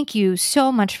 Well, thank you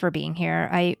so much for being here.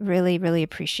 I really, really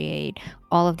appreciate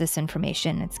all of this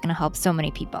information. It's going to help so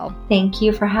many people. Thank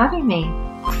you for having me.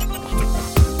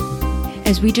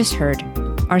 As we just heard,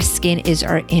 our skin is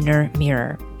our inner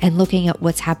mirror, and looking at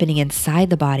what's happening inside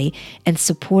the body and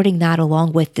supporting that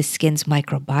along with the skin's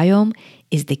microbiome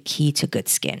is the key to good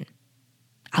skin.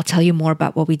 I'll tell you more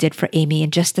about what we did for Amy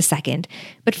in just a second.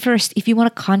 But first, if you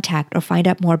want to contact or find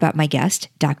out more about my guest,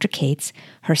 Dr. Cates,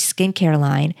 her skincare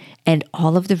line, and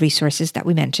all of the resources that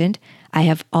we mentioned, I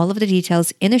have all of the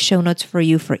details in the show notes for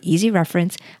you for easy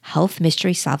reference,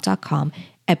 healthmysterysolved.com,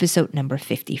 episode number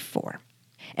 54.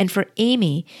 And for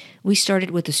Amy, we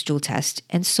started with a stool test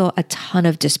and saw a ton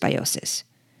of dysbiosis.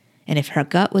 And if her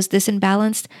gut was this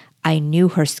imbalanced, I knew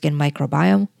her skin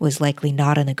microbiome was likely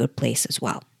not in a good place as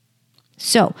well.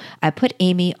 So I put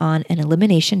Amy on an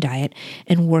elimination diet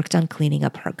and worked on cleaning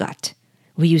up her gut.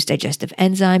 We used digestive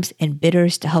enzymes and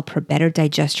bitters to help her better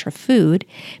digest her food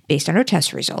based on her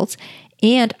test results,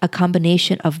 and a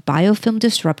combination of biofilm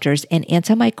disruptors and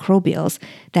antimicrobials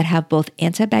that have both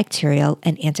antibacterial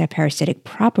and antiparasitic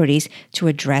properties to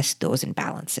address those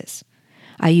imbalances.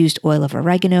 I used oil of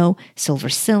oregano,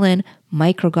 silvercillin,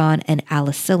 microgon, and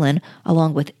alicillin,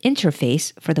 along with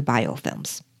interface for the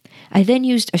biofilms. I then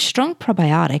used a strong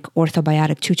probiotic,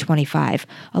 Orthobiotic 225,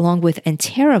 along with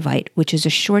Enterovite, which is a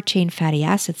short-chain fatty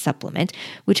acid supplement,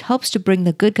 which helps to bring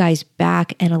the good guys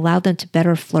back and allow them to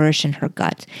better flourish in her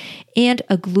gut, and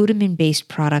a glutamine-based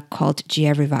product called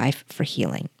GI Revive for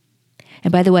healing.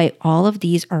 And by the way, all of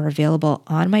these are available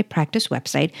on my practice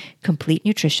website,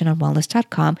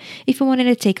 CompleteNutritionandWellness.com, if you wanted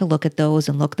to take a look at those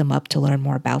and look them up to learn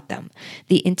more about them.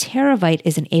 The Enterovite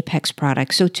is an Apex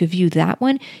product, so to view that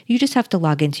one, you just have to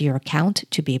log into your account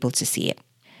to be able to see it.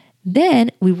 Then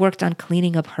we worked on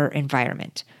cleaning up her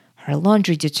environment, her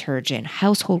laundry detergent,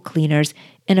 household cleaners,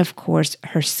 and of course,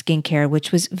 her skincare,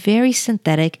 which was very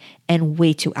synthetic and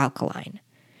way too alkaline.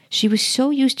 She was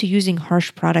so used to using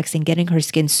harsh products and getting her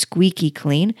skin squeaky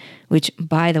clean, which,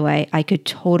 by the way, I could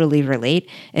totally relate,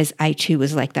 as I too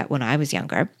was like that when I was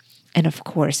younger. And of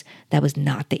course, that was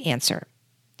not the answer.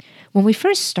 When we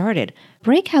first started,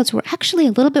 breakouts were actually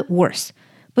a little bit worse,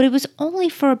 but it was only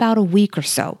for about a week or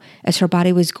so, as her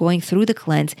body was going through the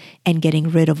cleanse and getting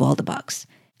rid of all the bugs.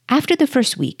 After the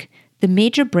first week, the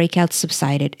major breakouts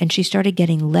subsided and she started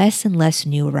getting less and less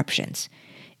new eruptions.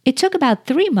 It took about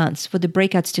 3 months for the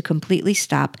breakouts to completely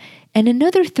stop and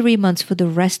another 3 months for the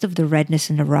rest of the redness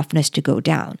and the roughness to go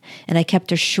down. And I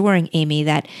kept assuring Amy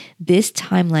that this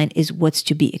timeline is what's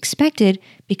to be expected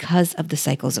because of the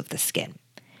cycles of the skin.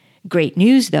 Great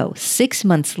news though, 6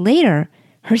 months later,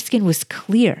 her skin was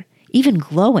clear, even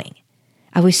glowing.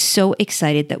 I was so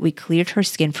excited that we cleared her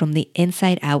skin from the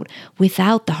inside out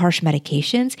without the harsh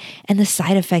medications and the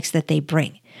side effects that they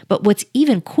bring. But what's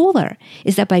even cooler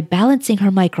is that by balancing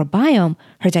her microbiome,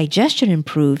 her digestion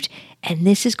improved, and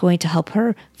this is going to help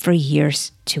her for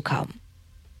years to come.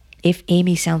 If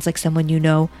Amy sounds like someone you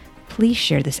know, please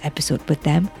share this episode with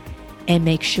them, and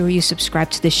make sure you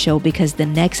subscribe to the show because the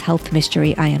next health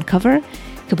mystery I uncover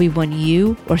could be one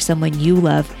you or someone you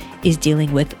love is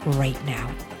dealing with right now.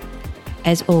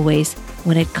 As always,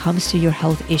 when it comes to your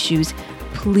health issues,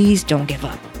 please don't give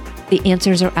up. The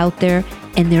answers are out there,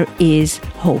 and there is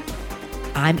hope.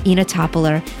 I'm Ina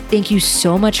Toppler. Thank you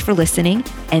so much for listening,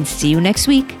 and see you next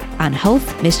week on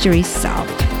Health Mysteries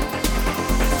Solved.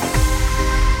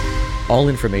 All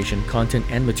information, content,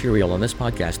 and material on this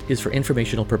podcast is for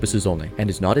informational purposes only and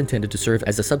is not intended to serve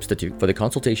as a substitute for the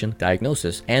consultation,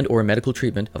 diagnosis, and/or medical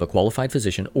treatment of a qualified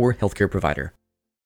physician or healthcare provider.